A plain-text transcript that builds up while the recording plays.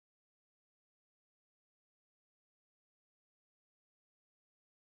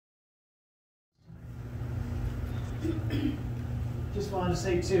Just wanted to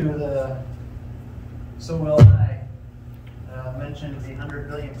say too, so will I mentioned the 100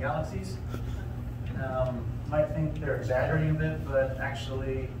 billion galaxies. Might think they're exaggerating a bit, but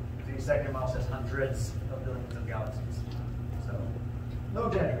actually the second model says hundreds of billions of galaxies. So no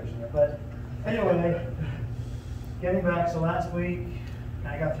exaggeration there. But anyway, getting back, so last week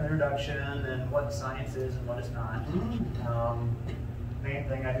I got through introduction and what science is and what it's not. Main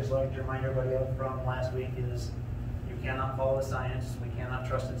thing I just like to remind everybody of from last week is you cannot follow the science. We cannot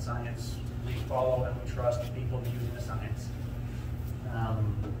trust in science. We follow and we trust people using the science.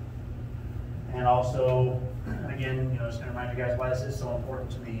 And also, again, just going to remind you guys why this is so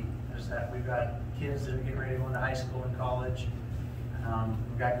important to me is that we've got kids that are getting ready to go into high school and college.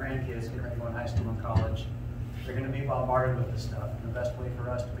 We've got grandkids getting ready to go into high school and college. They're going to be bombarded with this stuff. And the best way for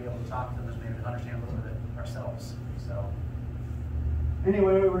us to be able to talk to them is maybe to understand a little bit of it ourselves. So,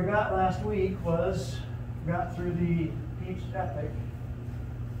 anyway, what we got last week was we got through the Peach Epic.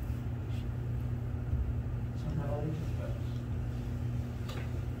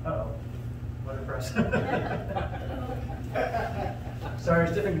 Uh-oh, what a press. Sorry,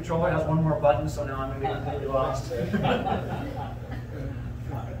 it's different controller. It has one more button, so now I'm going to be completely lost.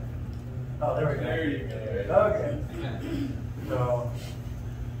 Oh, there we go. There you go. Okay. So,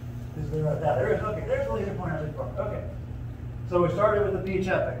 is there there is, okay, there's the laser pointer. Okay. So we started with the Peach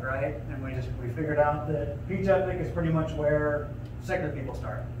Epic, right? And we figured out that Peach Epic is pretty much where secular people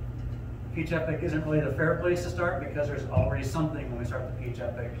start. Peach Epic isn't really the fair place to start because there's already something when we start the Peach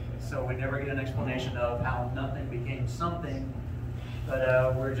Epic. So we never get an explanation of how nothing became something. But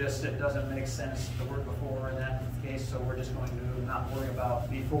it doesn't make sense the word before in that case, so we're just going to not worry about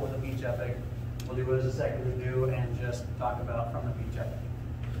before the Peach Epic. We'll do what does the secular do and just talk about from the Peach Epic.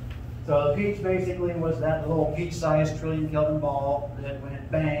 So the Peach basically was that little peach-sized trillion Kelvin ball that when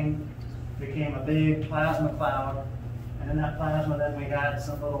it banged, became a big plasma cloud. And in that plasma, then we had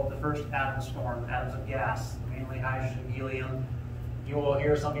the first atoms formed, atoms of gas, mainly hydrogen, helium. You will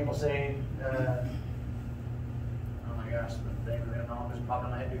hear some people say, oh my gosh, the thing that just popped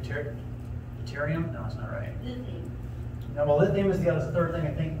in my head, deuterium? No, that's not right. Lithium. No, well, lithium is the third thing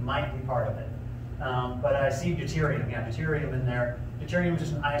I think might be part of it. But I see deuterium, yeah, deuterium in there. Deuterium is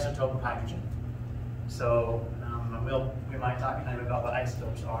just an isotope of hydrogen. So we might talk a tiny bit about what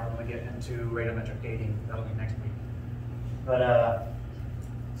isotopes are when we get into radiometric dating. That'll be next week. But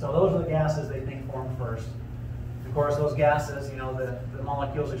so those are the gases they think formed first. Of course, those gases, the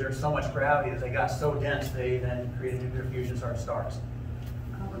molecules exert so much gravity that they got so dense they then created nuclear fusion, started stars.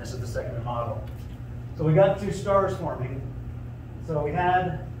 And this is the second model. So we got two stars forming. So we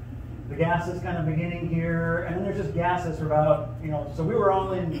had the gases kind of beginning here, and then there's just gases for about, so we were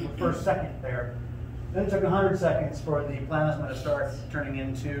only in the first second there. Then it took 100 seconds for the plasma to start turning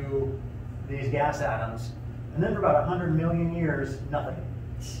into these gas atoms. And then for about 100 million years, nothing.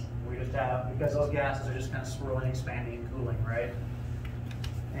 We just have, because those gases are just kind of swirling, expanding, and cooling, right?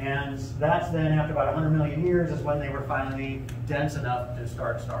 And that's then, after about 100 million years, is when they were finally dense enough to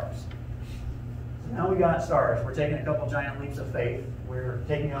start stars. So now we got stars. We're taking a couple giant leaps of faith. We're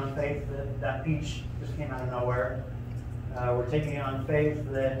taking on faith that Peach just came out of nowhere. We're taking on faith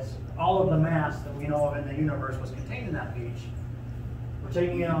that all of the mass that we know of in the universe was contained in that Peach. We're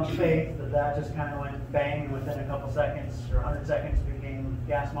taking it on faith that just kind of went bang, and within a couple seconds or 100 seconds became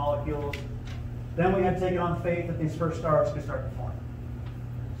gas molecules. Then we had to take it on faith that these first stars could start to form.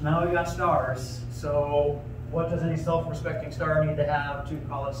 So now we've got stars. So what does any self-respecting star need to have to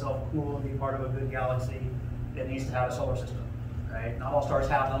call itself cool and be part of a good galaxy? It needs to have a solar system, right? Not all stars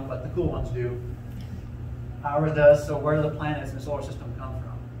have them, but the cool ones do. Ours does. So where do the planets in the solar system come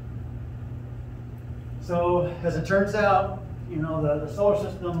from? So as it turns out, the solar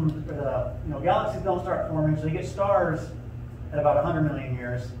system, galaxies don't start forming, so they get stars at about 100 million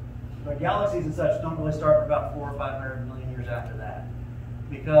years. But galaxies and such don't really start for about 400 or 500 million years after that.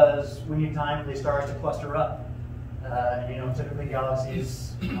 Because we need time for these stars to cluster up. Typically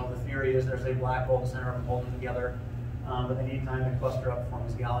galaxies, the theory is there's a black hole in the center of them holding together, but they need time to cluster up to form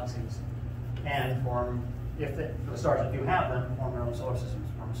these galaxies. And form, for the stars that do have them, form their own solar systems,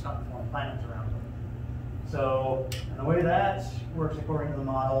 form planets around them. So, and the way that works according to the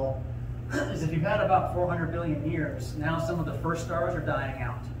model is if you've had about 400 billion years, now some of the first stars are dying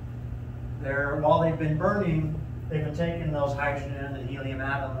out. While they've been burning, they've been taking those hydrogen and helium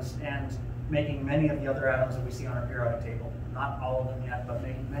atoms and making many of the other atoms that we see on our periodic table. Not all of them yet, but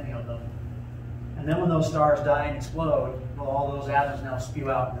making many of them. And then when those stars die and explode, well, all those atoms now spew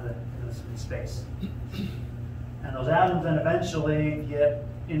out into space. And those atoms then eventually get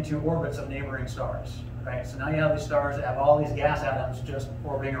into orbits of neighboring stars. Right? So now you have these stars that have all these gas atoms just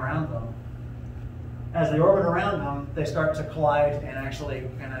orbiting around them. as they orbit around them, they start to collide and actually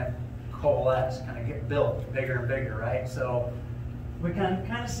kind of coalesce, kind of get built bigger and bigger, right? So we can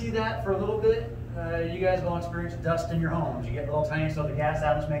kind of see that for a little bit. You guys will experience dust in your homes. You get little tiny, so the gas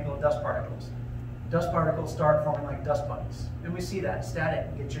atoms make little dust particles. Dust particles start forming like dust bunnies. And we see that,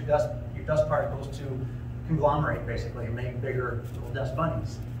 static, get your dust particles to conglomerate basically and make bigger little dust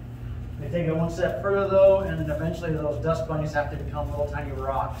bunnies. They take it one step further though, and then eventually those dust bunnies have to become little tiny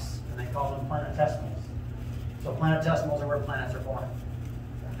rocks, and they call them planetesimals. So planetesimals are where planets are born.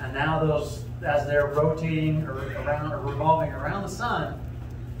 And now those, as they're rotating or revolving around the sun,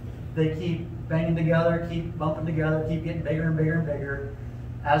 they keep banging together, keep bumping together, keep getting bigger and bigger and bigger.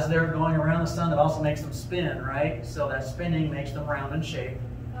 As they're going around the sun, it also makes them spin, right? So that spinning makes them round in shape,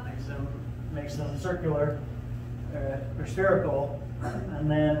 makes them circular or spherical,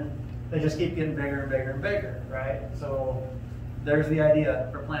 and then they just keep getting bigger and bigger and bigger, right? So there's the idea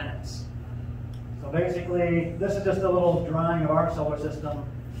for planets. So basically, this is just a little drawing of our solar system.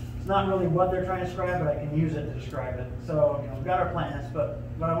 It's not really what they're trying to describe, but I can use it to describe it. So we've got our planets, but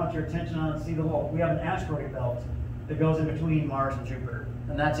what I want your attention on is see the little, we have an asteroid belt that goes in between Mars and Jupiter,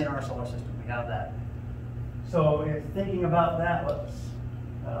 and that's in our solar system. We have that. So if thinking about that,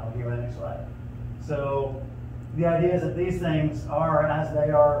 I'll give you the next slide. So the idea is that these things are, as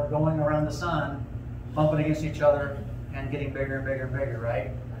they are going around the sun, bumping against each other and getting bigger and bigger and bigger,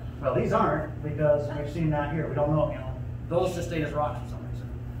 right? Well, these aren't, because we've seen that here. We don't know, those just stay as rocks for some reason.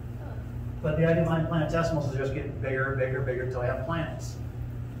 But the idea behind planetesimals is just getting bigger and bigger and bigger until we have planets.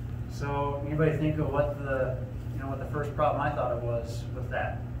 So anybody think of what the first problem I thought it was with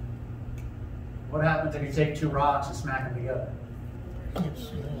that? What happens if you take two rocks and smack them together?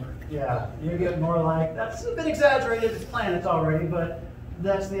 Yeah, you get more like, that's a bit exaggerated, it's planets already, but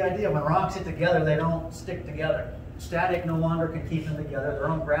that's the idea. When rocks hit together, they don't stick together. Static no longer can keep them together. Their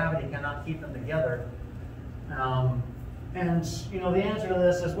own gravity cannot keep them together. And the answer to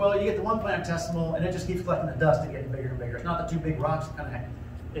this is, well, you get the one planetesimal and it just keeps collecting the dust and getting bigger and bigger. It's not the two big rocks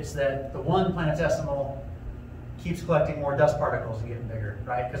it's that the one planetesimal keeps collecting more dust particles and getting bigger,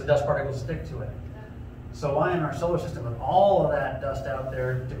 right? Because the dust particles stick to it. So why in our solar system, with all of that dust out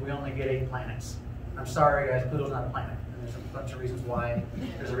there, did we only get 8 planets? I'm sorry guys, Pluto's not a planet. And there's a bunch of reasons why.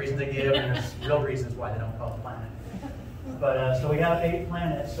 There's a reason to give, and there's real reasons why they don't call it a planet. But so we have 8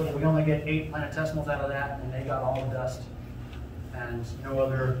 planets, so we only get 8 planetesimals out of that, and they got all the dust. And no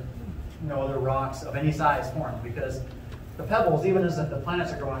other rocks of any size formed, because the pebbles, even as the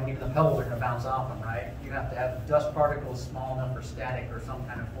planets are growing, even the pebbles are going to bounce off them, right? You have to have dust particles small enough for static or some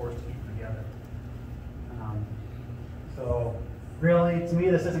kind of force to keep them together. So really, to me,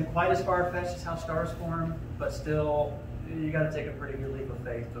 this isn't quite as far-fetched as how stars form, but still, you got to take a pretty good leap of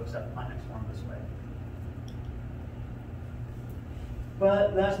faith to accept planets form this way.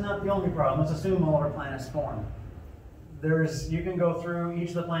 But that's not the only problem. Let's assume all of our planets form. You can go through each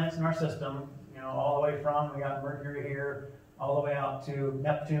of the planets in our system, all the way from, we got Mercury here, all the way out to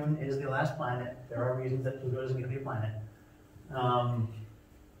Neptune is the last planet. There are reasons that Pluto isn't going to be a planet.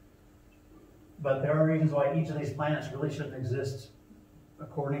 But there are reasons why each of these planets really shouldn't exist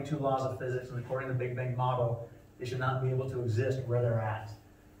according to laws of physics and according to the Big Bang model. They should not be able to exist where they're at.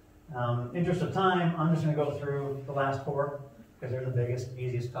 Interest of time, I'm just going to go through the last 4 because they're the biggest,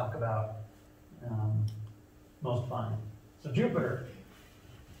 easiest to talk about, most fun. So Jupiter.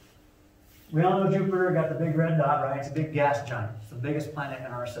 We all know Jupiter got the big red dot, right? It's a big gas giant. It's the biggest planet in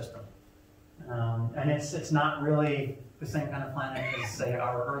our system. And it's not really the same kind of planet as, say,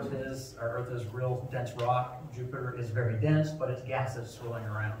 our Earth is. Our Earth is real dense rock. Jupiter is very dense, but it's gases swirling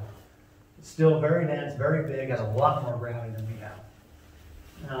around. It's still very dense, very big, has a lot more gravity than we have.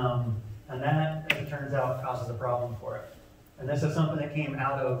 And that, as it turns out, causes a problem for it. And this is something that came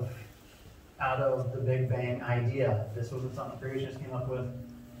out of the Big Bang idea. This wasn't something creationists came up with.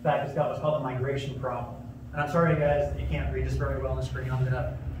 In fact, it's what's called the migration problem. And I'm sorry, guys, that you can't read this very well on the screen.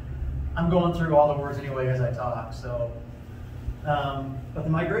 I'm going through all the words anyway as I talk. So, but the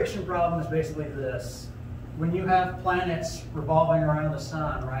migration problem is basically this. When you have planets revolving around the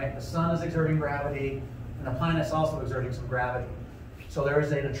sun, right, the sun is exerting gravity, and the planet's also exerting some gravity. So there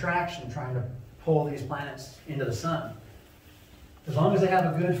is an attraction trying to pull these planets into the sun. As long as they have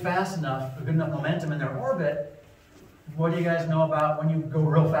a good enough momentum in their orbit, what do you guys know about when you go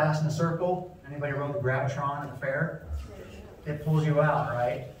real fast in a circle? Anybody rode the Gravitron at the fair? It pulls you out,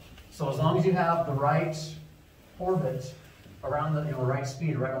 right? So as long as you have the right orbit around the right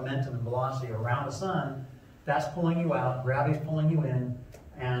speed, right momentum and velocity around the sun, that's pulling you out, gravity's pulling you in,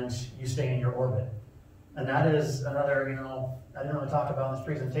 and you stay in your orbit. And that is another, I didn't really talk about in this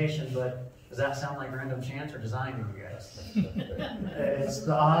presentation, but does that sound like random chance or design to you guys? It's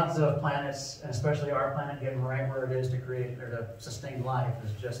the odds of planets, and especially our planet, getting right where it is to create or to sustain life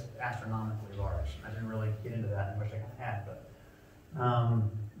is just astronomically large. I didn't really get into that, I wish I kind of had, but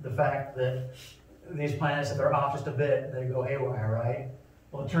the fact that these planets, if they're off just a bit, they go haywire, right?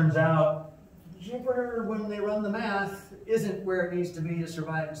 Well, it turns out Jupiter, when they run the math, isn't where it needs to be to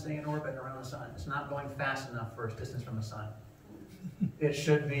survive and stay in orbit around the sun. It's not going fast enough for its distance from the sun. It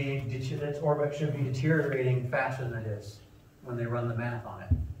should be, its orbit should be deteriorating faster than it is when they run the math on it.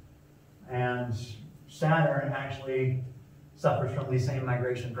 And Saturn actually suffers from the same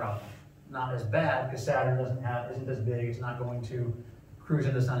migration problem. Not as bad, because Saturn isn't as big, it's not going to cruise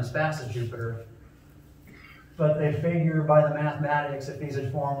into the sun as fast as Jupiter. But they figure by the mathematics, if these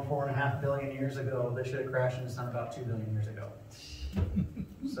had formed 4.5 billion years ago, they should have crashed into the sun about 2 billion years ago.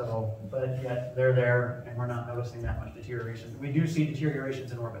 So, but yet they're there, and we're not noticing that much deterioration. We do see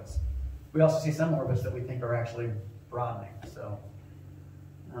deteriorations in orbits. We also see some orbits that we think are actually broadening. So,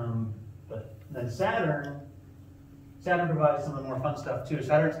 but then Saturn provides some of the more fun stuff too.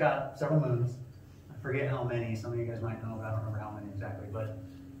 Saturn's got several moons. I forget how many. Some of you guys might know, but I don't remember how many exactly. But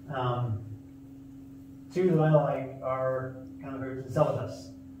two that I like are kind of Enceladus.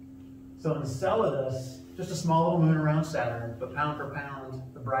 So Enceladus, just a small little moon around Saturn, but pound for pound,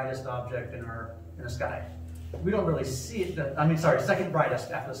 the brightest object in the sky. We don't really see it. Second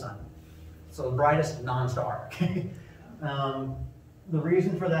brightest after the sun. So the brightest non-star. The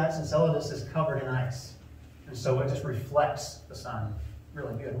reason for that is Enceladus is covered in ice, and so it just reflects the sun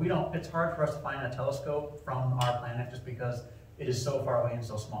really good. It's hard for us to find a telescope from our planet just because it is so far away and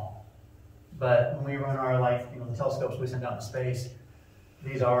so small. But when we run our, the telescopes we send out into space,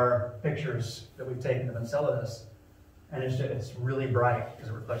 these are pictures that we've taken of Enceladus, and it's really bright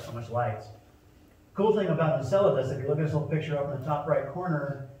because it reflects so much light. Cool thing about Enceladus, if you look at this little picture up in the top right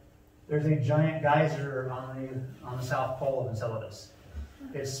corner, there's a giant geyser on the south pole of Enceladus.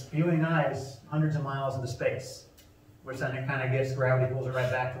 It's spewing ice hundreds of miles into space, which then it kind of gets, gravity pulls it right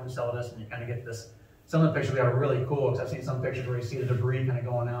back to Enceladus, and you kind of get this. Some of the pictures we have are really cool, because I've seen some pictures where you see the debris kind of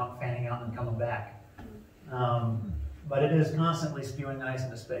going out, fanning out, and coming back. But it is constantly spewing ice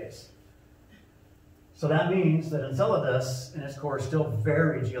into space. So that means that Enceladus, in its core, is still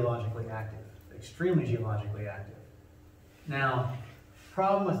very geologically active, extremely geologically active. Now,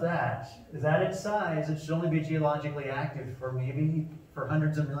 problem with that is that its size, it should only be geologically active for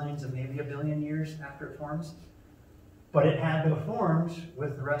hundreds of millions of maybe a billion years after it forms. But it had to have formed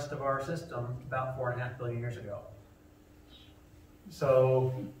with the rest of our system about 4.5 billion years ago.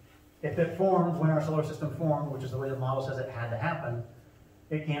 So if it formed when our solar system formed, which is the way the model says it had to happen,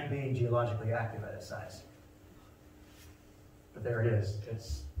 it can't be geologically active at its size. But there it is.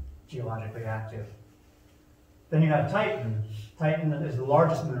 It's geologically active. Then you have Titan. Titan is the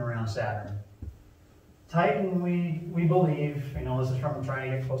largest moon around Saturn. Titan, we believe, this is from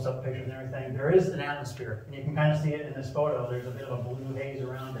trying to get close-up pictures and everything, there is an atmosphere, and you can kind of see it in this photo. There's a bit of a blue haze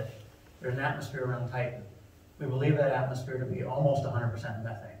around it. There's an atmosphere around Titan. We believe that atmosphere to be almost 100%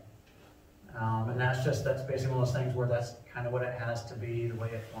 methane. And that's basically one of those things where that's kind of what it has to be, the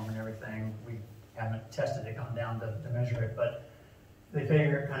way it formed and everything. We haven't tested it, gone down to measure it, but they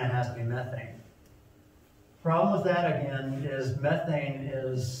figure it kind of has to be methane. Problem with that, again, is methane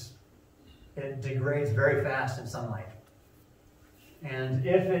it degrades very fast in sunlight. And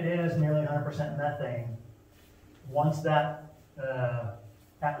if it is nearly 100% methane, once that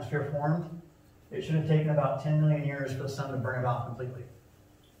atmosphere formed, it should have taken about 10 million years for the sun to burn it off completely.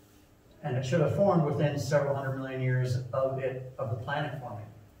 And it should have formed within several hundred million years of the planet forming.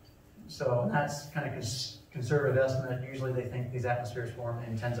 So that's kind of conservative estimate. Usually they think these atmospheres form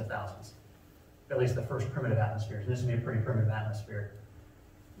in tens of thousands, at least the first primitive atmospheres. This would be a pretty primitive atmosphere.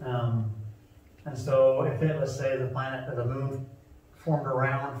 And so if let's say the moon formed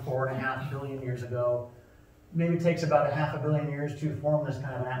around 4.5 billion years ago, maybe it takes about 500 million years to form this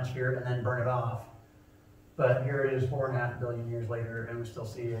kind of an atmosphere and then burn it off. But here it is 4.5 billion years later, and we still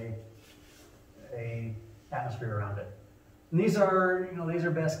see a atmosphere around it. And these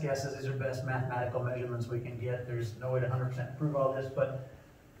are best guesses. These are best mathematical measurements we can get. There's no way to 100% prove all this, but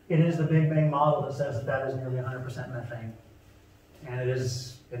it is the Big Bang model that says that is nearly 100% methane. And it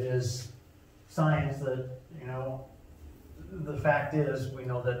is science that, the fact is we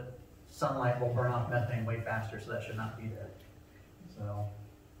know that sunlight will burn off methane way faster, so that should not be there. So,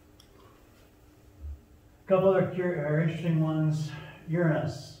 a couple other interesting ones.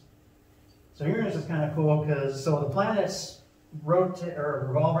 Uranus. So Uranus is kind of cool because the planets rotate or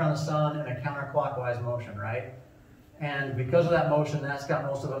revolve around the sun in a counterclockwise motion, right? And because of that motion, that's got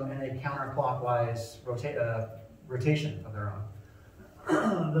most of them in a counterclockwise rotation of their own.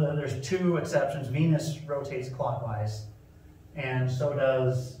 There's two exceptions. Venus rotates clockwise, and so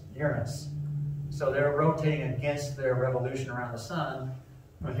does Uranus. So they're rotating against their revolution around the sun.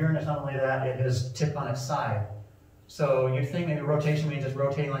 With Uranus, not only that, it is tipped on its side. So you'd think maybe rotation means it's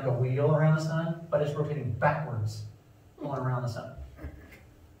rotating like a wheel around the sun, but it's rotating backwards, going around the sun.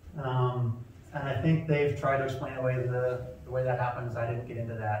 And I think they've tried to explain away the way that happens. I didn't get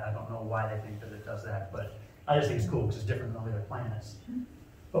into that. I don't know why they think that it does that, but I just think it's cool because it's different than the other planets.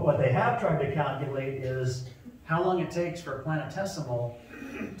 But what they have tried to calculate is how long it takes for a planetesimal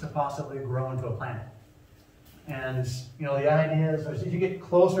to possibly grow into a planet. And you know, the idea is as you get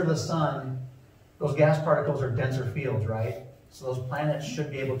closer to the sun, those gas particles are denser fields, right? So those planets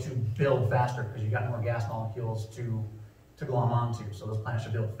should be able to build faster because you've got more gas molecules to glom onto. So those planets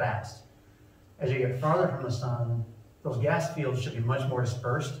should build fast. As you get farther from the sun, those gas fields should be much more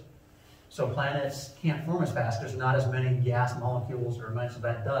dispersed. So planets can't form as fast. There's not as many gas molecules or much of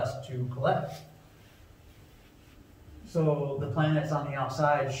that dust to collect. So the planets on the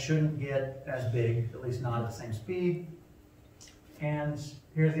outside shouldn't get as big, at least not at the same speed. And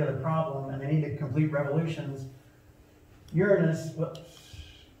here's the other problem, and they need to complete revolutions. Uranus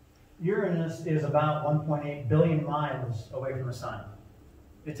is about 1.8 billion miles away from the sun.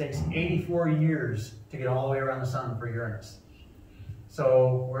 It takes 84 years to get all the way around the sun for Uranus.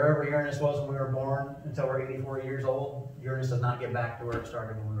 So wherever Uranus was when we were born, until we're 84 years old, Uranus does not get back to where it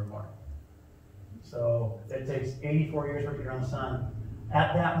started when we were born. So it takes 84 years for it to get around the sun.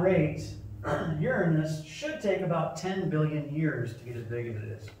 At that rate, Uranus should take about 10 billion years to get as big as it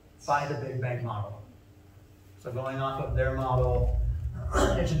is by the Big Bang model. So going off of their model,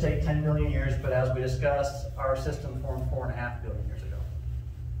 it should take 10 billion years, but as we discussed, our system formed 4.5 billion years ago.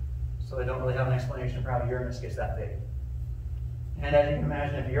 So they don't really have an explanation for how Uranus gets that big. And as you can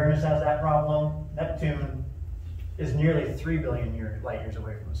imagine, if Uranus has that problem, Neptune is nearly 3 billion light years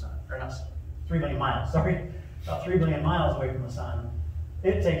away from the sun. Or not 3 billion miles, sorry. About 3 billion miles away from the sun.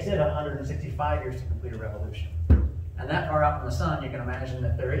 It takes it 165 years to complete a revolution. And that far out from the sun, you can imagine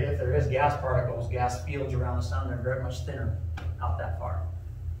that if there is gas particles, gas fields around the sun, they're very much thinner out that far.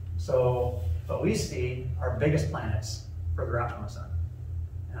 So what we see are biggest planets further out from the sun.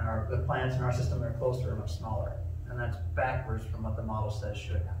 And the planets in our system that are closer are much smaller. And that's backwards from what the model says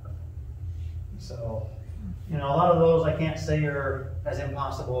should happen. So, you know, a lot of those I can't say are as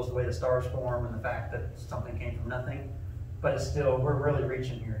impossible as the way the stars form and the fact that something came from nothing. But it's still, we're really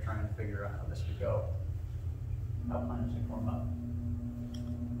reaching here trying to figure out how this could go, how planets can form up.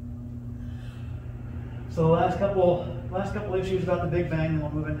 So the last couple issues about the Big Bang, and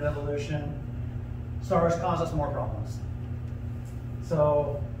we'll move into evolution. Stars cause us more problems.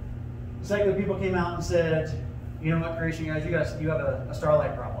 So secular people came out and said, you know what, creation guys, you have a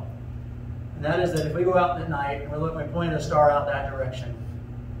starlight problem. And that is that if we go out at night and we point a star out that direction,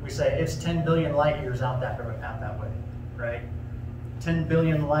 we say it's 10 billion light years out that way, right? 10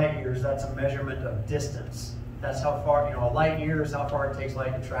 billion light years, that's a measurement of distance. That's how far, you know, a light year is how far it takes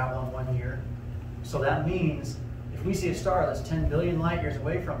light to travel in 1 year. So that means if we see a star that's 10 billion light years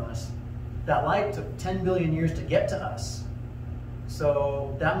away from us, that light took 10 billion years to get to us.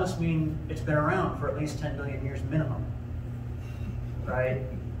 So that must mean it's been around for at least 10 billion years minimum, right?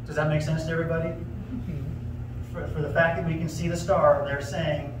 Does that make sense to everybody? For the fact that we can see the star, they're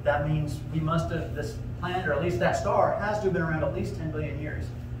saying that means we must have, this planet, or at least that star, has to have been around at least 10 billion years.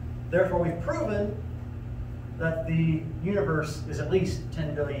 Therefore, we've proven that the universe is at least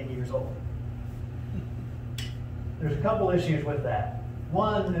 10 billion years old. There's a couple issues with that.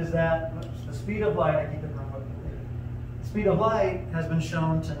 One is that the speed of light, I keep it wrong, the speed of light has been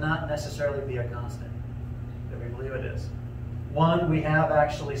shown to not necessarily be a constant, that we believe it is. One, we have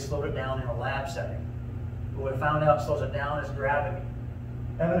actually slowed it down in a lab setting. What we found out slows it down is gravity.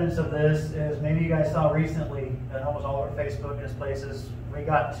 Evidence of this is, maybe you guys saw recently, and almost all over Facebook and places, we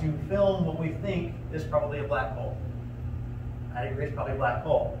got to film what we think is probably a black hole. I agree, it's probably a black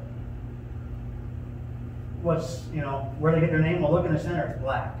hole. What's, you know, where they get their name, well, look in the center, it's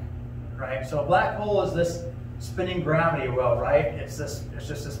black, right? So a black hole is this spinning gravity well, right? It's just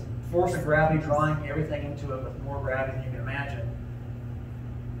this force of gravity drawing everything into it with more gravity than you can imagine.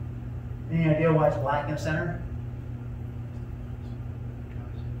 Any idea why it's black in the center?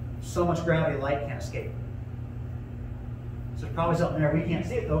 So much gravity, light can't escape. So there's probably something there. We can't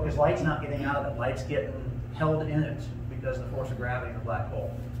see it though, because light's not getting out of it. Light's getting held in it because of the force of gravity in the black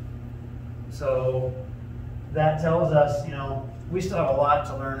hole. So that tells us, you know, we still have a lot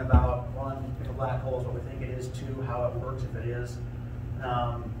to learn about, one, if a black hole is what we think it is, two, how it works if it is.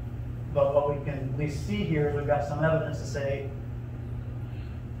 But what we can at least see here is we've got some evidence to say,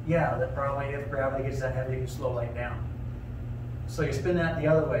 yeah, that probably if gravity gets that heavy, you can slow light down. So you spin that the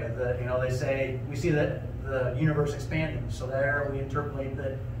other way. They say, we see that the universe expanding. So there we interpolate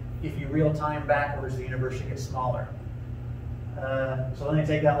that if you real time backwards, the universe should get smaller. So then they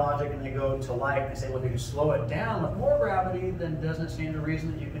take that logic and they go to light and they say, well, if you slow it down with more gravity, then doesn't it stand to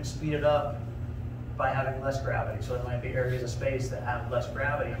reason that you can speed it up by having less gravity? So there might be areas of space that have less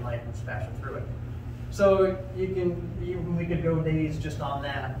gravity and light moves faster through it. So we could go days just on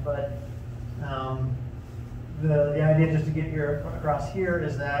that, but the idea just to get here across here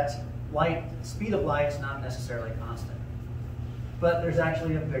is that speed of light is not necessarily constant. But there's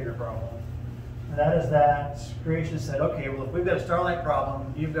actually a bigger problem. And that is that creation said, okay, well, if we've got a starlight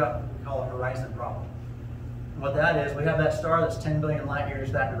problem, you've got what we call a horizon problem. And what that is, we have that star that's 10 billion light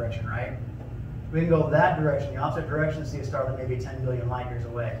years that direction, right? We can go that direction, the opposite direction, and see a star that may be 10 billion light years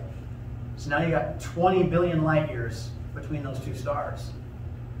away. So now you got 20 billion light years between those two stars.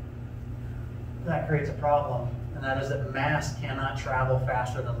 That creates a problem, and that is that mass cannot travel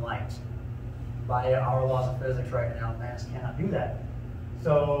faster than light. By our laws of physics right now, mass cannot do that.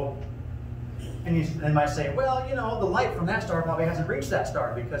 So, and they might say, well, the light from that star probably hasn't reached that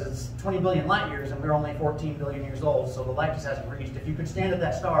star because it's 20 billion light years and we're only 14 billion years old, so the light just hasn't reached. If you could stand at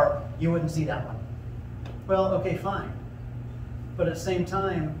that star, you wouldn't see that one. Well, okay, fine. But at the same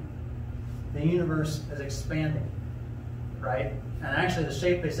time, the universe is expanding, right? And actually the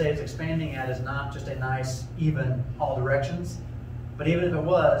shape they say it's expanding at is not just a nice, even, all directions. But even if it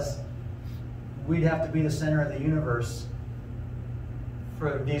was, we'd have to be the center of the universe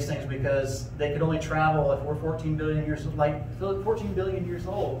for these things because they could only travel, if we're 14 billion years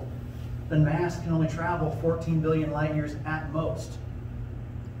old, then mass can only travel 14 billion light years at most.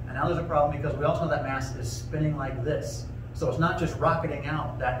 And now there's a problem because we also know that mass is spinning like this. So it's not just rocketing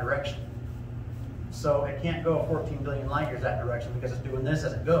out that direction. So it can't go 14 billion light years that direction because it's doing this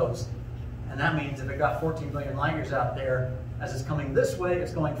as it goes. And that means if it got 14 billion light years out there, as it's coming this way,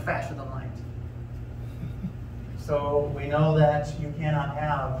 it's going faster than light. So we know that you cannot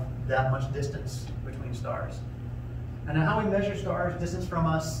have that much distance between stars. And how we measure stars, distance from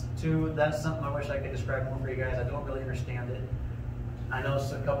us to, that's something I wish I could describe more for you guys. I don't really understand it. I know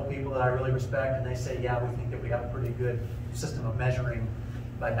a couple people that I really respect, and they say, yeah, we think that we have a pretty good system of measuring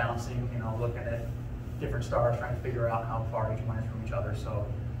by bouncing, looking at different stars, trying to figure out how far each one is from each other. So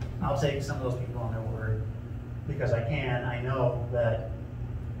I'll take some of those people on their word because I know that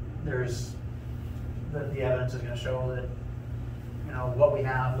that the evidence is going to show that, what we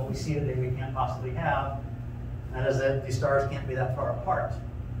have, what we see today we can't possibly have, and that is that these stars can't be that far apart.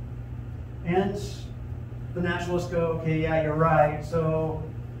 And the naturalists go, okay, yeah, you're right. So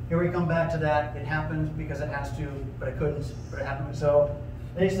here we come back to that. It happened because it has to, but it couldn't, but it happened. So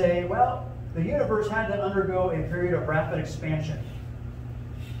they say, well, the universe had to undergo a period of rapid expansion.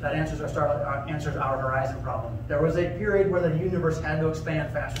 That answers our horizon problem. There was a period where the universe had to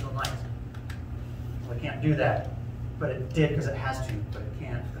expand faster than light. Well, it can't do that, but it did because it has to, but it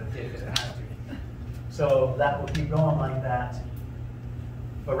can't, but it did because it has to. So that will keep going like that.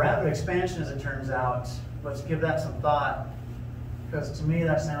 But rapid expansion, as it turns out, let's give that some thought, because to me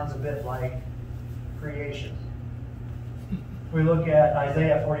that sounds a bit like creation. We look at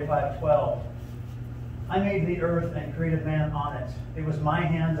Isaiah 45:12. I made the earth and created man on it. It was my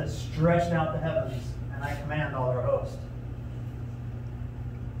hand that stretched out the heavens, and I command all their host.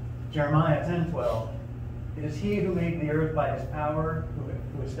 Jeremiah 10:12. It is he who made the earth by his power,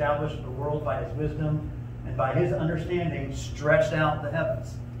 who established the world by his wisdom, and by his understanding stretched out the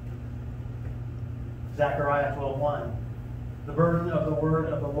heavens. Zechariah 12:1. The burden of the word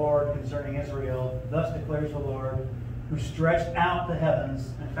of the Lord concerning Israel, thus declares the Lord, who stretched out the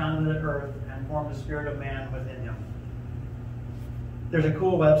heavens and founded the earth and formed the spirit of man within him. There's a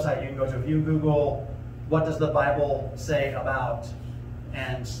cool website you can go to. If you Google, what does the Bible say about?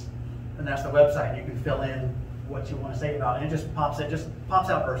 And that's the website. You can fill in what you want to say about it. And it just pops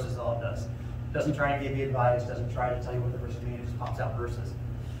out verses, all it does. It doesn't try to give you advice, doesn't try to tell you what the verses mean, it just pops out verses.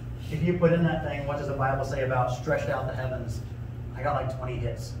 If you put in that thing, what does the Bible say about stretched out the heavens? I got like 20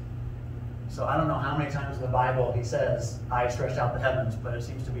 hits. So I don't know how many times in the Bible he says, I stretched out the heavens, but it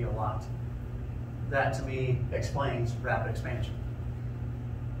seems to be a lot. That to me explains rapid expansion.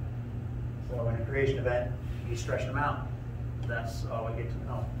 So in a creation event, he stretched them out. That's all we get to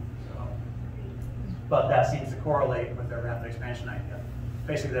know. But that seems to correlate with their rapid expansion idea.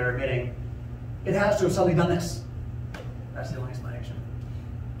 Basically, they're admitting, it has to have suddenly done this. That's the only explanation.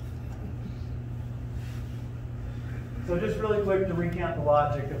 So just really quick to recount the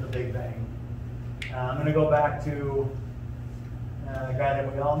logic of the Big Bang. I'm going to go back to a guy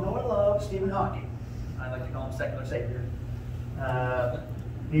that we all know and love, Stephen Hawking. I like to call him secular savior.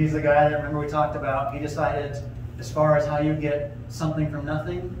 He's the guy that, remember we talked about, he decided as far as how you get something from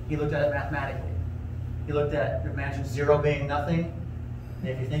nothing, he looked at it mathematically. He looked at, imagine 0 being nothing, and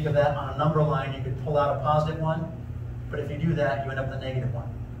if you think of that on a number line, you could pull out a positive one, but if you do that, you end up with a negative one.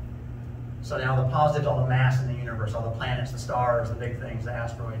 So now the positive is all the mass in the universe, all the planets, the stars, the big things, the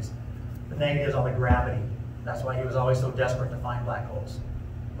asteroids. The negative is all the gravity. That's why he was always so desperate to find black holes.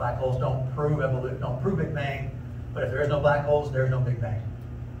 Black holes don't prove evolution, don't prove Big Bang, but if there is no black holes, there is no Big Bang.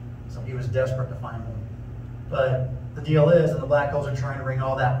 So he was desperate to find them. But the deal is, and the black holes are trying to bring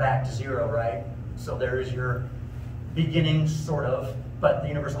all that back to 0, right? So there is your beginning, sort of, but the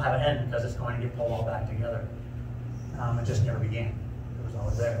universe will have an end because it's going to get pulled all back together. It just never began. It was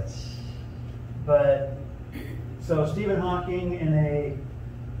always there. But, so Stephen Hawking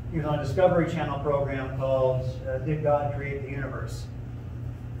he was on a Discovery Channel program called Did God Create the Universe?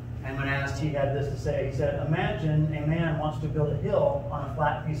 And when asked, he had this to say. He said, imagine a man wants to build a hill on a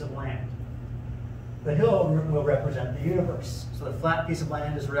flat piece of land. The hill will represent the universe. So the flat piece of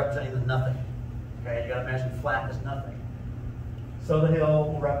land is representing the nothing. Okay, you gotta imagine flat is nothing. So the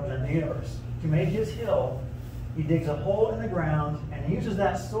hill will represent the universe. To make his hill, he digs a hole in the ground and uses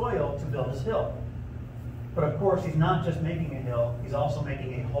that soil to build his hill. But of course, he's not just making a hill, he's also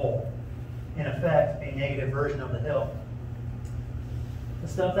making a hole. In effect, a negative version of the hill. The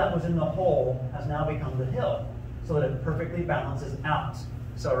stuff that was in the hole has now become the hill, so that it perfectly balances out.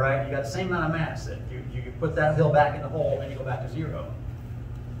 So, right, you got the same amount of mass. If you put that hill back in the hole, then you go back to 0.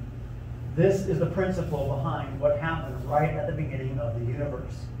 This is the principle behind what happened right at the beginning of the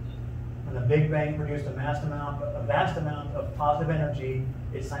universe. When the Big Bang produced a vast amount of positive energy,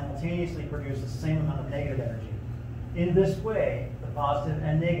 it simultaneously produced the same amount of negative energy. In this way, the positive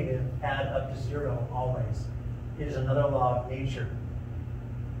and negative add up to 0 always. It is another law of nature.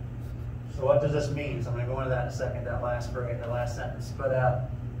 So what does this mean? So I'm going to go into that in a second, that last phrase, that last sentence. But I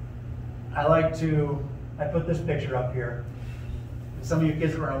put this picture up here. And some of you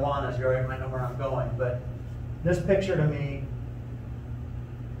kids who are in Awanas, you already might know where I'm going. But this picture to me,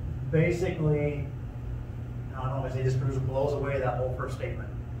 basically, I don't know if this blows away that whole first statement.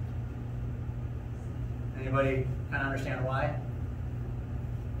 Anybody kind of understand why?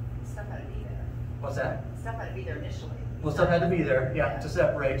 Stuff had to be there. What's that? Stuff had to be there initially. Well, stuff had to be there, yeah, to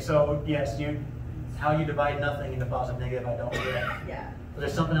separate. So yes, how you divide nothing into positive, negative, I don't get. Yeah. But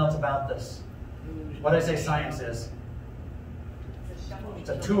there's something else about this. What I say science is, it's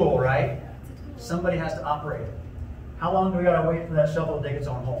a tool, right? Somebody has to operate it. How long do we gotta wait for that shovel to dig its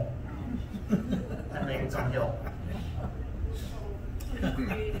own hole and make its own hill?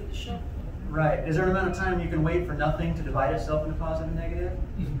 Right. Is there an amount of time you can wait for nothing to divide itself into positive and negative?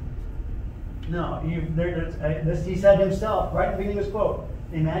 No. He said himself, right at the beginning of his quote,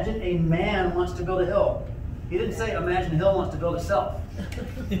 imagine a man wants to build a hill. He didn't say imagine a hill wants to build itself.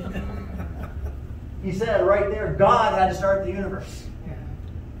 He said right there, God had to start the universe.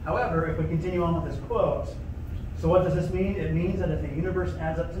 However, if we continue on with this quote, so what does this mean? It means that if the universe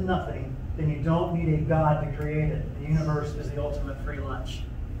adds up to nothing, then you don't need a God to create it. The universe is the ultimate free lunch.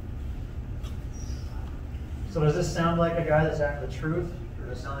 So does this sound like a guy that's after the truth? Or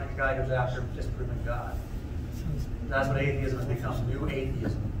does it sound like a guy who's after disproving God? That's what atheism has become, new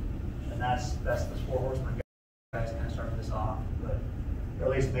atheism. And that's the four horsemen guys kind of started this off, but or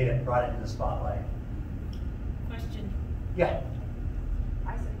at least brought it into the spotlight. Question. Yeah.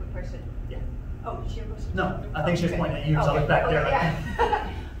 I said a quick question. Yeah. Oh, did she have a question? No, I think she's pointing at you, so I look back there. Yeah.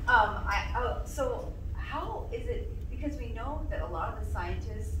 So how is it, because we know that a lot of the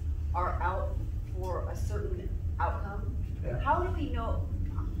scientists are out for a certain outcome, Yeah. How do we know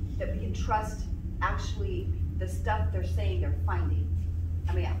that we can trust actually the stuff they're saying they're finding?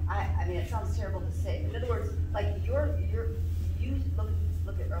 I mean, it sounds terrible to say. In other words, like you are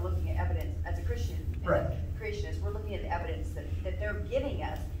looking at evidence as a Christian, and Right. creationist. We're looking at the evidence that they're giving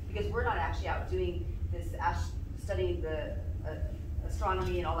us because we're not actually out doing this, studying the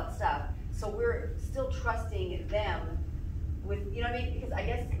astronomy and all that stuff. So we're still trusting them with, you know what I mean? Because I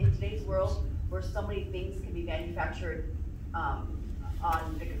guess in today's world, where so many things can be manufactured on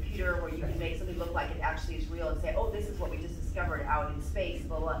the computer, where you can make something look like it actually is real and say, oh, this is what we just discovered out in space,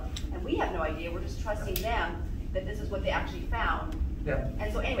 blah, blah. And we have no idea. We're just trusting them that this is what they actually found. Yeah.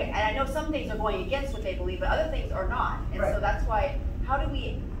 And so anyway, and I know some things are going against what they believe, but other things are not. And Right. so that's why, how do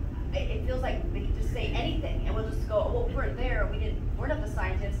we, it feels like they can just say anything and we'll just go, oh, well, we weren't there, we're not the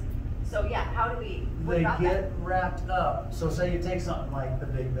scientists. So yeah, how do we, what They about get that? wrapped up. So say you take something like the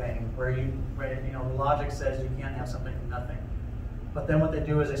Big Bang, where the logic says you can't have something from nothing. But then what they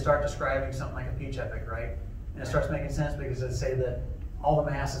do is they start describing something like a peach epic, right? And it starts making sense because they say that all the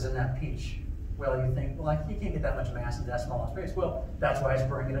mass is in that peach. Well, you think, well, you can't get that much mass in that small space. Well, that's why it's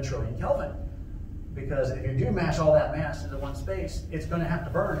burning at 1 trillion Kelvin. Because if you do mash all that mass into one space, it's going to have to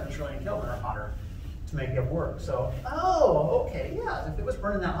burn at 1 trillion Kelvin or hotter to make it work. So, oh, okay, yeah, if it was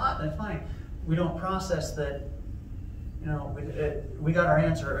burning that hot, then fine. We don't process that, you know, we got our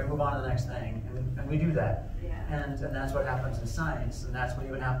answer and move on to the next thing, and we do that. Yeah. And that's what happens in science, and that's what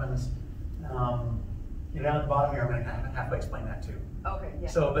even happens, you know, down at the bottom here, I'm going to kind of halfway explain that too. Okay, yeah.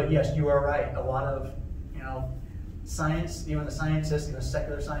 So, but yes, you are right. A lot of, you know, science, even the scientists, even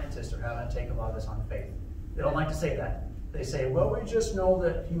secular scientists are having to take a lot of this on faith. They don't like to say that. They say, well, we just know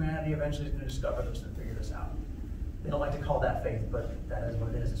that humanity eventually is going to discover this and figure this out. They don't like to call that faith, but that is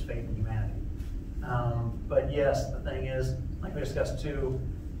what it is, it's faith in humanity. But yes, the thing is, like we discussed too,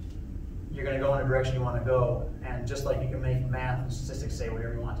 you're going to go in a direction you want to go, and just like you can make math and statistics say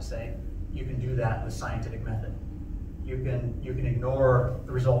whatever you want to say, you can do that with scientific method. You can ignore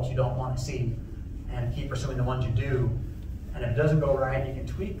the results you don't want to see and keep pursuing the ones you do. And if it doesn't go right, you can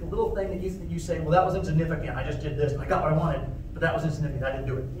tweak a little thing that you say, well, that was insignificant. I just did this and I got what I wanted, but that was insignificant. I didn't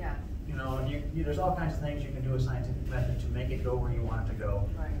do it. Yeah. You know, there's all kinds of things you can do with scientific method to make it go where you want it to go,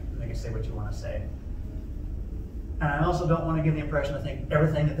 Right. make it say what you want to say. And I also don't want to give the impression I think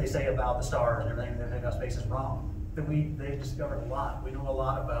everything that they say about the stars and everything that they say about space is wrong. That they've discovered a lot. We know a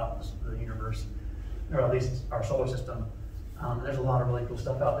lot about the universe, or at least our solar system. There's a lot of really cool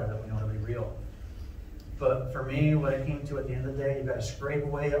stuff out there that we know to be real. But for me, what it came to at the end of the day, you've got to scrape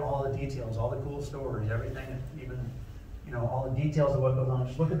away all the details, all the cool stories, everything, even, you know, all the details of what goes on.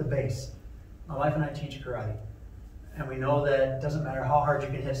 Just look at the base. My wife and I teach karate. And we know that it doesn't matter how hard you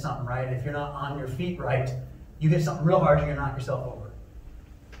can hit something, right? If you're not on your feet right, you hit something real hard, you're going to knock yourself over.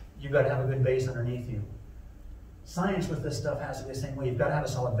 You've got to have a good base underneath you. Science with this stuff has to be the same way. You've got to have a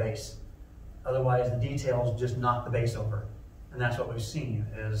solid base. Otherwise, the details just knock the base over. And that's what we've seen,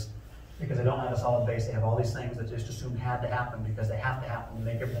 is because they don't have a solid base, they have all these things that just assumed had to happen because they have to happen to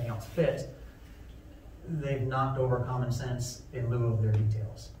make everything else fit. They've knocked over common sense in lieu of their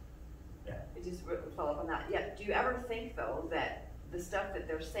details. Yeah. I just follow up on that. Yeah. Do you ever think, though, that the stuff that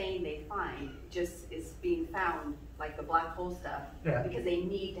they're saying they find just is being found, like the black hole stuff, Yeah. because they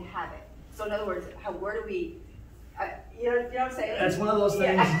need to have it? So in other words, where do we, you know what I'm saying? That's one of those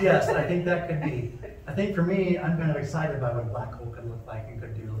things, Yeah. yes, I think that could be. I think for me, I'm kind of excited by what a black hole could look like and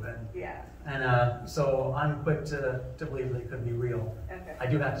could do. Yeah. And so I'm quick to believe they could be real. Okay. I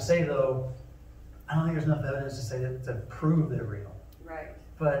do have to say, though, I don't think there's enough evidence to say that to prove they're real. Right.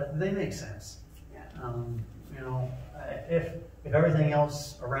 But they make sense. Yeah. You know, if everything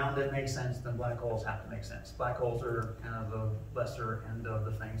else around it makes sense, then black holes have to make sense. Black holes are kind of the lesser end of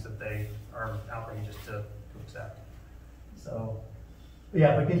the things that they are outrageous to accept. So,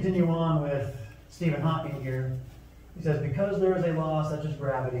 yeah, but continue on with Stephen Hawking here. He says, because there is a law such as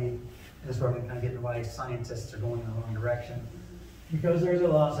gravity, and this is where we kind of get into why scientists are going in the wrong direction. Because there is a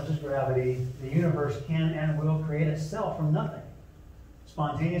law such as gravity, the universe can and will create itself from nothing.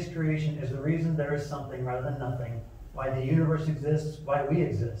 Spontaneous creation is the reason there is something rather than nothing, why the universe exists, why we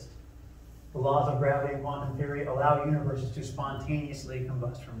exist. The laws of gravity and quantum theory allow universes to spontaneously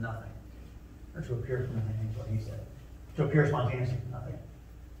combust from nothing. Or to appear from nothing, is what he said. To appear spontaneously from nothing.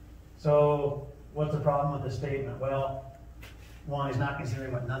 So, what's the problem with this statement? Well, one, he's not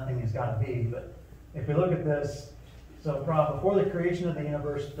considering what nothing has got to be, but if we look at this, so before the creation of the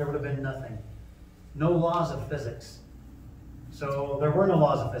universe, there would have been nothing. No laws of physics. So there were no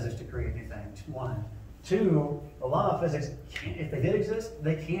laws of physics to create anything, one. Two, the law of physics, if they did exist,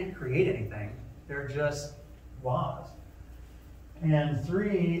 they can't create anything. They're just laws. And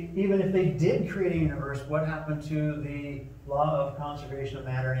three, even if they did create a universe, what happened to the law of conservation of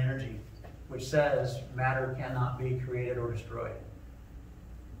matter and energy, which says matter cannot be created or destroyed?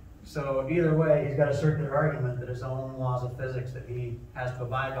 So either way, he's got a circular argument that his own laws of physics that he has to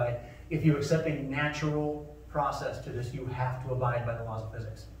abide by. If you accept a natural process to this, you have to abide by the laws of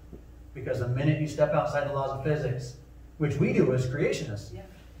physics. Because the minute you step outside the laws of physics, which we do as creationists, Yeah.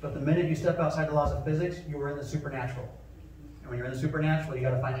 but the minute you step outside the laws of physics, you are in the supernatural. And when you're in the supernatural, you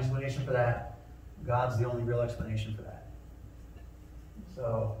got to find an explanation for that. God's the only real explanation for that.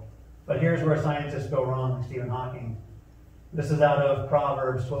 So, but here's where scientists go wrong, like Stephen Hawking. This is out of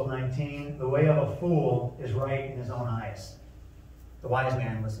Proverbs 12:19. The way of a fool is right in his own eyes. The wise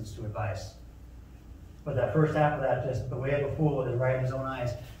man listens to advice. But that first half of that, just the way of a fool is right in his own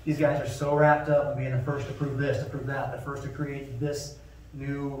eyes. These guys are so wrapped up in being the first to prove this, to prove that, the first to create this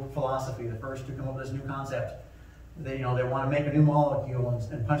new philosophy, the first to come up with this new concept. They want to make a new molecule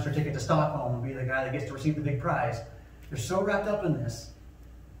and punch their ticket to Stockholm and be the guy that gets to receive the big prize. They're so wrapped up in this,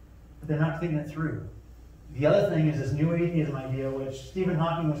 but they're not thinking it through. The other thing is this new atheism idea, which Stephen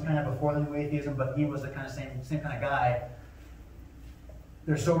Hawking was kind of before the new atheism, but he was the kind of same kind of guy.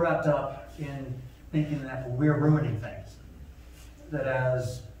 They're so wrapped up in thinking that we're ruining things, that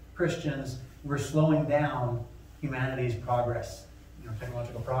as Christians, we're slowing down humanity's progress,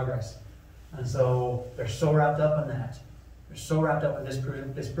 technological progress. And so they're so wrapped up in that. They're so wrapped up in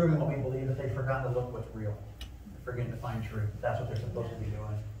disproving what we believe that they've forgotten to look what's real. They're forgetting to find truth. That's what they're supposed to be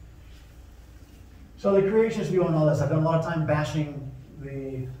doing. So the creationist view on all this, I've done a lot of time bashing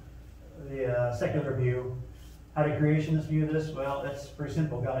the secular view. How did creationists view this? Well, it's pretty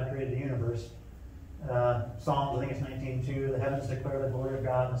simple. God created the universe. Psalms, I think it's 19:2, the heavens declare the glory of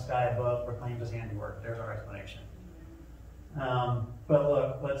God, and the sky above proclaims his handiwork. There's our explanation. But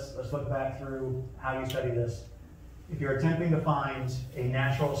look, let's look back through how you study this. If you're attempting to find a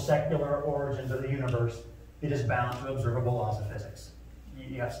natural secular origins of the universe, it is bound to observable laws of physics.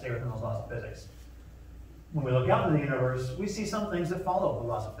 You have to stay within those laws of physics. When we look out into the universe, we see some things that follow the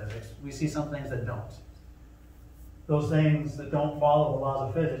laws of physics. We see some things that don't. Those things that don't follow the laws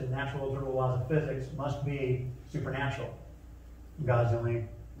of physics, natural observable laws of physics, must be supernatural. God's the only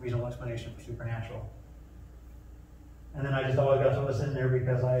reasonable explanation for supernatural. And then I just always got to throw this in there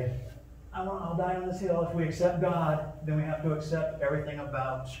because I'll die on this hill. If we accept God, then we have to accept everything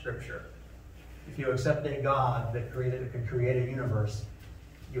about Scripture. If you accept a God that could create a universe,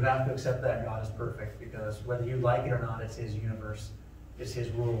 you have to accept that God is perfect, because whether you like it or not, it's his universe. It's his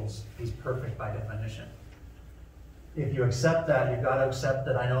rules. He's perfect by definition. If you accept that, you've got to accept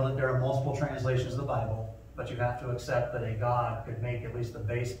that I know that there are multiple translations of the Bible, but you have to accept that a God could make at least the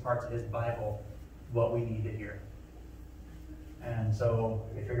base parts of his Bible what we need to hear. And so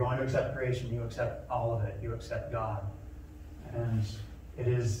if you're going to accept creation, you accept all of it. You accept God. And it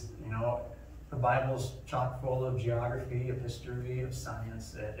is, the Bible's chock full of geography, of history, of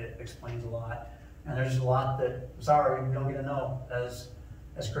science. It explains a lot. And there's just a lot that, sorry, we don't get to know.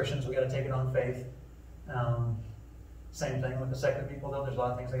 As Christians, we got to take it on faith. Same thing with the secular people, though. There's a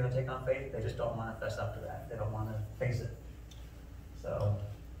lot of things they got to take on faith. They just don't want to fess up to that. They don't want to face it. So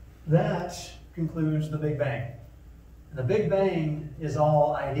that concludes the Big Bang. And the Big Bang is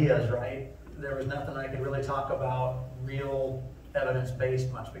all ideas, right? There was nothing I could really talk about real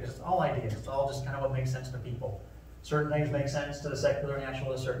evidence-based much, because it's all ideas. It's all just kind of what makes sense to people. Certain things make sense to the secular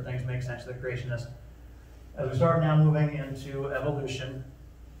naturalist, certain things make sense to the creationist. As we start now moving into evolution,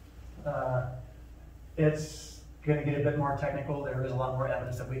 it's going to get a bit more technical. There is a lot more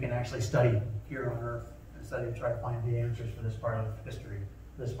evidence that we can actually study here on Earth and study to try to find the answers for this part of history,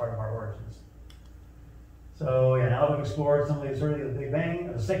 this part of our origins. So yeah, now that we've explored some of the absurdity of the Big Bang,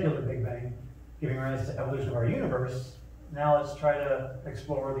 or the secular Big Bang, giving rise to evolution of our universe, now let's try to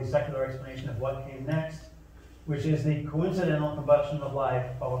explore the secular explanation of what came next, which is the coincidental combustion of life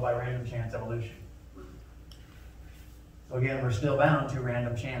followed by random chance evolution. So again, we're still bound to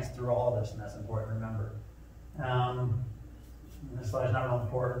random chance through all of this, and that's important to remember. This slide's not real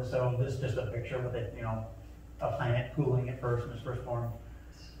important, so this is just a picture with it, a planet cooling at first in its first form.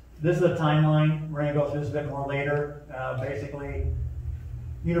 This is a timeline. We're going to go through this a bit more later. Basically,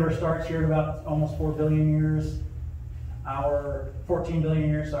 universe starts here at about almost 4 billion years. 14 billion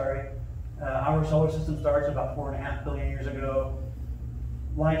years, sorry. Our solar system starts about 4.5 billion years ago.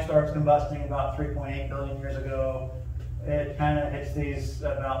 Life starts combusting about 3.8 billion years ago. It kind of hits these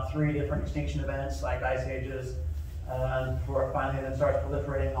about 3 different extinction events, like ice ages, before it finally then starts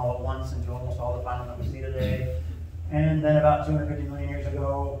proliferating all at once into almost all the fauna that we see today. And then about 250 million years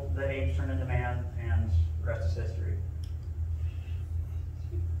ago, the apes turned into man, and the rest is history.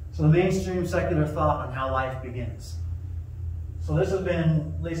 So the mainstream secular thought on how life begins. So this has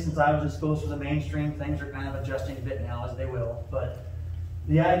been, at least since I was exposed to the mainstream, things are kind of adjusting a bit now as they will. But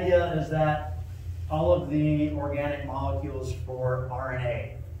the idea is that all of the organic molecules for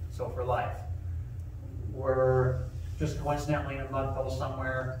RNA, so for life, were just coincidentally in a mud puddle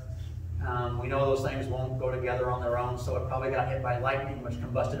somewhere. We know those things won't go together on their own, so it probably got hit by lightning, which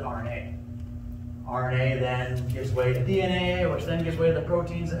combusted RNA. RNA then gives way to DNA, which then gives way to the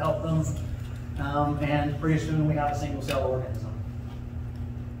proteins that help them, and pretty soon we have a single-cell organism.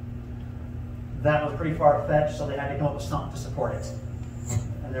 That was pretty far-fetched, so they had to come up with something to support it.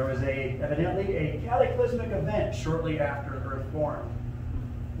 And there was evidently a cataclysmic event shortly after the Earth formed,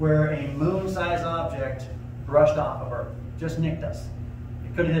 where a moon-sized object brushed off of Earth, just nicked us.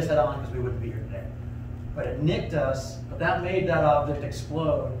 It could have hit us head on because we wouldn't be here today. But it nicked us, but that made that object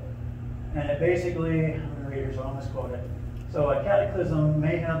explode. And it basically, I'm going to read here, so I'll misquote it. So a cataclysm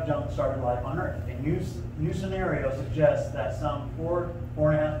may have jump-started life on Earth. A new scenario suggests that some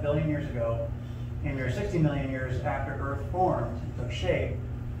 4.5 billion years ago, and mere 60 million years after Earth formed and took shape,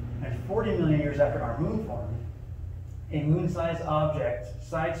 And 40 million years after our moon formed, a moon-sized object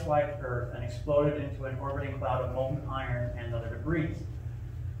sideswiped Earth and exploded into an orbiting cloud of molten iron and other debris.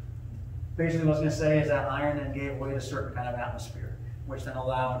 Basically what I was going to say is that iron then gave way to a certain kind of atmosphere, which then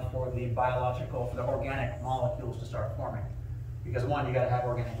allowed for the organic molecules to start forming. Because one, you got to have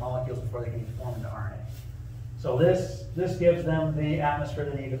organic molecules before they can even form into RNA. So this gives them the atmosphere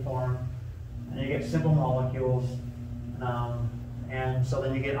they need to form, and you get simple molecules, and so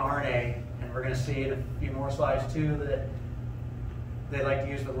then you get RNA, and we're going to see in a few more slides too that they like to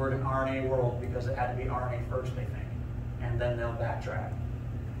use the word RNA world because it had to be RNA first, they think, and then they'll backtrack.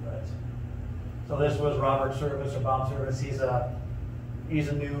 But, so this was Robert Service, or Bob Service. He's a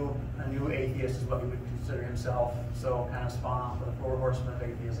new atheist, is what he would consider himself. So kind of spawn off of the 4 horsemen of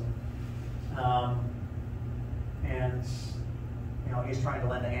atheism, and he's trying to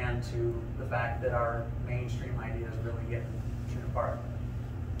lend a hand to the fact that our mainstream ideas really getting torn apart.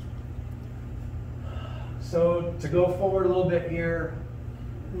 So to go forward a little bit here,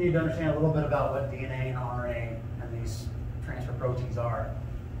 you need to understand a little bit about what DNA and RNA and these transfer proteins are.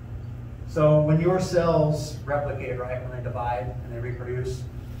 So when your cells replicate, right, when they divide and they reproduce,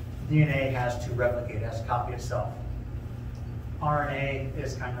 DNA has to replicate, it has to copy itself. RNA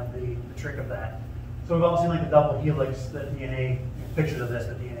is kind of the trick of that. So we've all seen like the double helix that DNA, pictures of this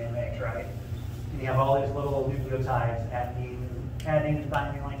that DNA makes, right? And you have all these little nucleotides, adenine and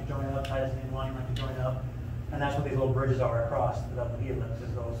thymine like to join up, tyrosine and guanine like to join up, and that's what these little bridges are across the double helix,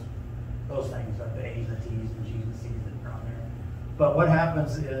 is those things, like the A's and the T's and G's and C's that are on there. But what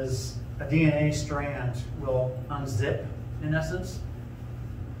happens is a DNA strand will unzip, in essence,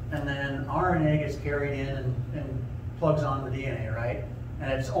 and then RNA gets carried in and plugs on the DNA, right?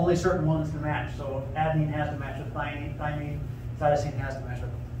 And it's only certain ones to match. So adenine has to match with thymine, cytosine has to match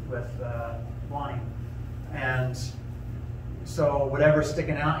with guanine. And so whatever's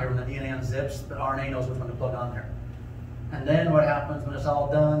sticking out here, when the DNA unzips, the RNA knows which one to plug on there. And then what happens when it's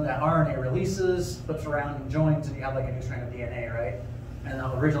all done, that RNA releases, flips around and joins, and you have like a new strand of DNA, right? And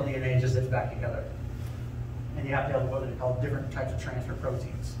the original DNA just zips back together. And you have to have what they call different types of transfer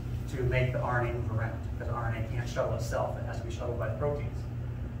proteins to make the RNA move around, because the RNA can't shuttle itself, it has to be shuttled by the proteins.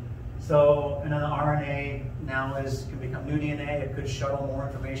 So, and then the RNA now can become new DNA. It could shuttle more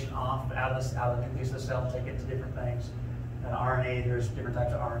information off out of the nucleus of the cell, take it to different things. RNA, there's different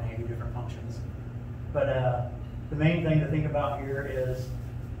types of RNA do different functions. But the main thing to think about here is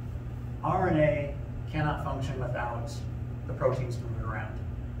RNA cannot function without the proteins moving around.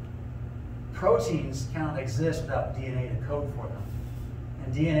 Proteins cannot exist without DNA to code for them.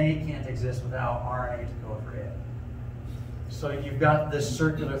 And DNA can't exist without RNA to code for it. So you've got this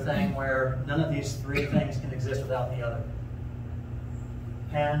circular thing where none of these three things can exist without the other.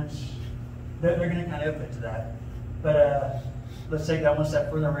 And they're going to kind of admit to that. But let's take that one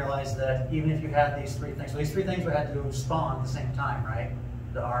step further and realize that even if you had these three things, so these three things would have to spawn at the same time, right?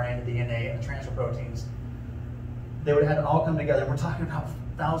 The RNA, the DNA, and the transfer proteins. They would have had to all come together. We're talking about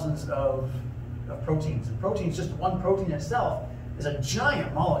thousands of proteins. And proteins, just one protein itself, is a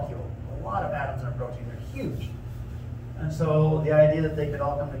giant molecule. A lot of atoms in a protein. They're huge. And so the idea that they could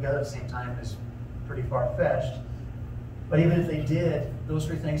all come together at the same time is pretty far-fetched. But even if they did, those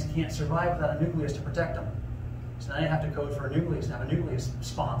three things can't survive without a nucleus to protect them. So now you have to code for a nucleus and have a nucleus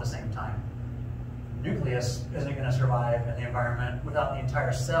spawn at the same time. The nucleus isn't going to survive in the environment without the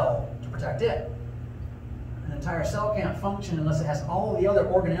entire cell to protect it. An entire cell can't function unless it has all the other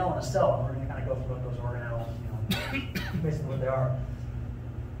organelle in a cell. And we're going to kind of go through what those organelles, basically what they are.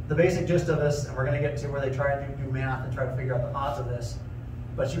 The basic gist of this, and we're going to get to where they try to do math and try to figure out the odds of this,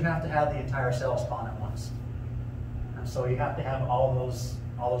 but you have to have the entire cell spawn at once. And so you have to have all those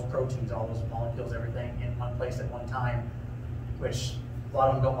proteins, all those molecules, everything in one place at one time, which a lot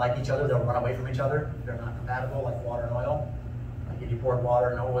of them don't like each other. They'll run away from each other. They're not compatible, like water and oil. Like if you poured water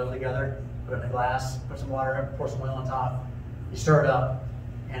and oil together, put it in a glass, put some water in it, pour some oil on top, you stir it up,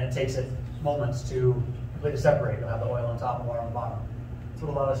 and it takes it moments to completely separate. You'll have the oil on top and water on the bottom. That's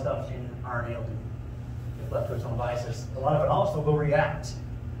what a lot of stuff in RNA will do. If left to its own devices. A lot of it also will react.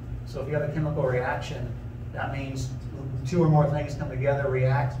 So if you have a chemical reaction, that means two or more things come together,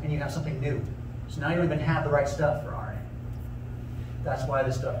 react, and you have something new. So now you don't even have the right stuff for RNA. That's why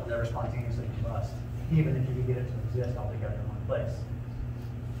this stuff will never spontaneously combust, even if you can get it to exist all together in one place.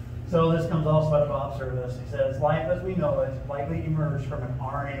 So this comes also out of Bob Service. He says, life as we know it likely emerged from an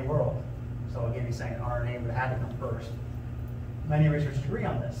RNA world. So again, he's saying RNA would have to come first. Many researchers agree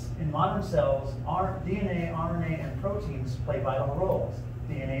on this. In modern cells, DNA, RNA, and proteins play vital roles.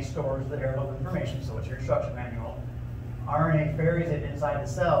 DNA stores the heritable information, so it's your instruction manual. RNA ferries it inside the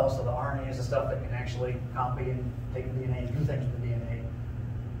cell, so the RNA is the stuff that can actually copy and take the DNA and do things with the DNA.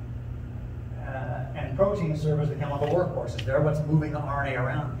 proteins serve as the chemical workhorses. They're what's moving the RNA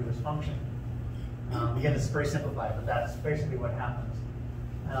around to do its function. Again, it's very simplified, but that's basically what happens.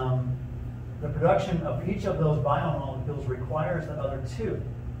 The production of each of those biomolecules requires the other two.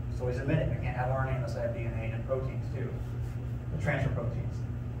 So he's admitting we can't have RNA unless I have DNA and proteins too, the transfer proteins.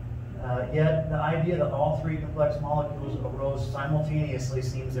 Yet the idea that all three complex molecules arose simultaneously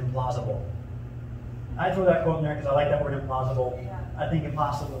seems implausible. I throw that quote in there because I like that word implausible. Yeah. I think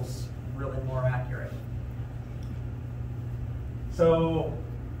impossible is really more accurate. So,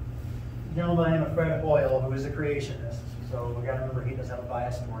 a gentleman by the name of Fred Hoyle, who is a creationist. So we got to remember he does have a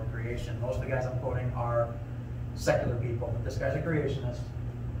bias toward creation. Most of the guys I'm quoting are secular people, but this guy's a creationist.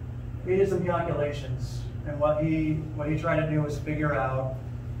 He did some calculations, and what he tried to do was figure out,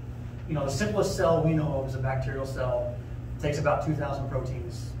 the simplest cell we know of is a bacterial cell. It takes about 2,000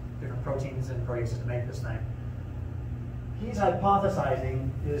 proteins, different proteins and proteases to make this thing. He's hypothesizing,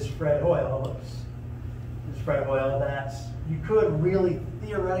 is Fred Hoyle, that you could really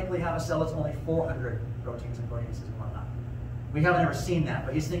theoretically have a cell that's only 400 proteins and proteases and whatnot. We haven't ever seen that,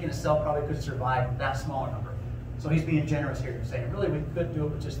 but he's thinking a cell probably could survive that smaller number. So he's being generous here, saying really we could do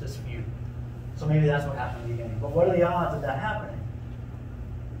it with just this few. So maybe that's what happened in the beginning. But what are the odds of that happening?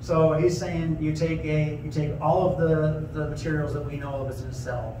 So he's saying you take all of the materials that we know of as in a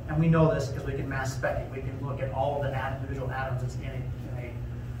cell, and we know this because we can mass spec it. We can look at all of the individual atoms that's in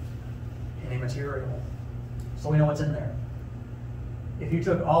a material. So we know what's in there. If you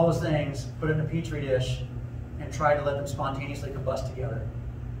took all those things, put it in a petri dish, and tried to let them spontaneously combust together,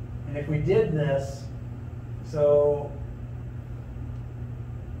 and if we did this, this isn't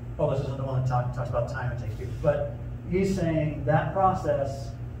the one that talks about time it takes too, but he's saying that process,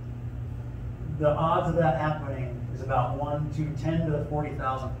 the odds of that happening is about 1 to 10 to the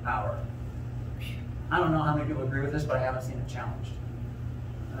 40,000th power. I don't know how many people agree with this, but I haven't seen it challenged.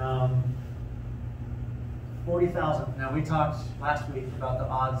 40,000. Now we talked last week about the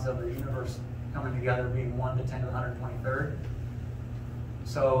odds of the universe coming together being 1 to 10 to the 123rd.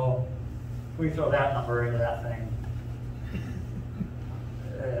 So if we throw that number into that thing,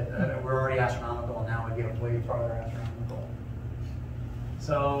 we're already astronomical, and now we get way farther astronomical.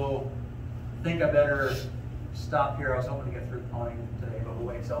 So I think I better stop here. I was hoping to get through cloning today, but we'll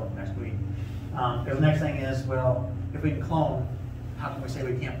wait until next week. Because the next thing is, well, if we can clone, how can we say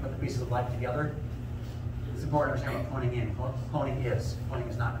we can't put the pieces of life together? It's important to understand what cloning is. Cloning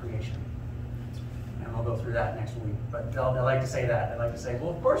is not creation. And we'll go through that next week. But they like to say that. They like to say,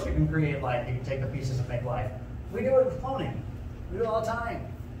 well, of course you can create life. You can take the pieces and make life. We do it with cloning. We do it all the time.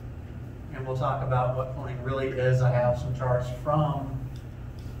 And we'll talk about what cloning really is. I have some charts from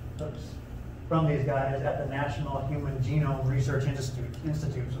these guys at the National Human Genome Research Institute.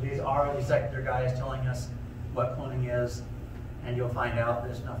 So these are the secular guys telling us what cloning is. And you'll find out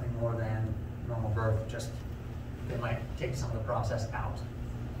there's nothing more than normal birth. Just they might take some of the process out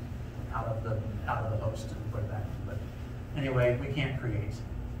of the host and put it back. But anyway, we can't create.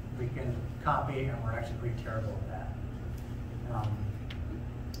 We can copy, and we're actually pretty terrible at that.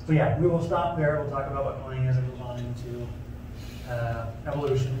 So yeah, we will stop there. We'll talk about what cloning is and move on into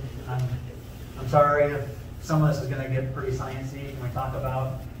evolution. I'm sorry if some of this is going to get pretty sciencey. When we talk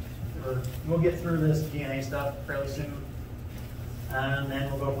about, we'll get through this DNA stuff fairly soon, and then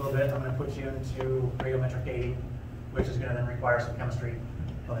we'll go a little bit. I'm going to put you into radiometric dating, which is going to then require some chemistry.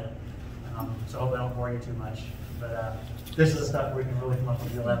 But so I hope I don't bore you too much. But this is the stuff where we can really come up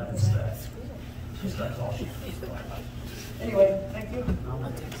with real evidence that starts all shit. Anyway, thank you.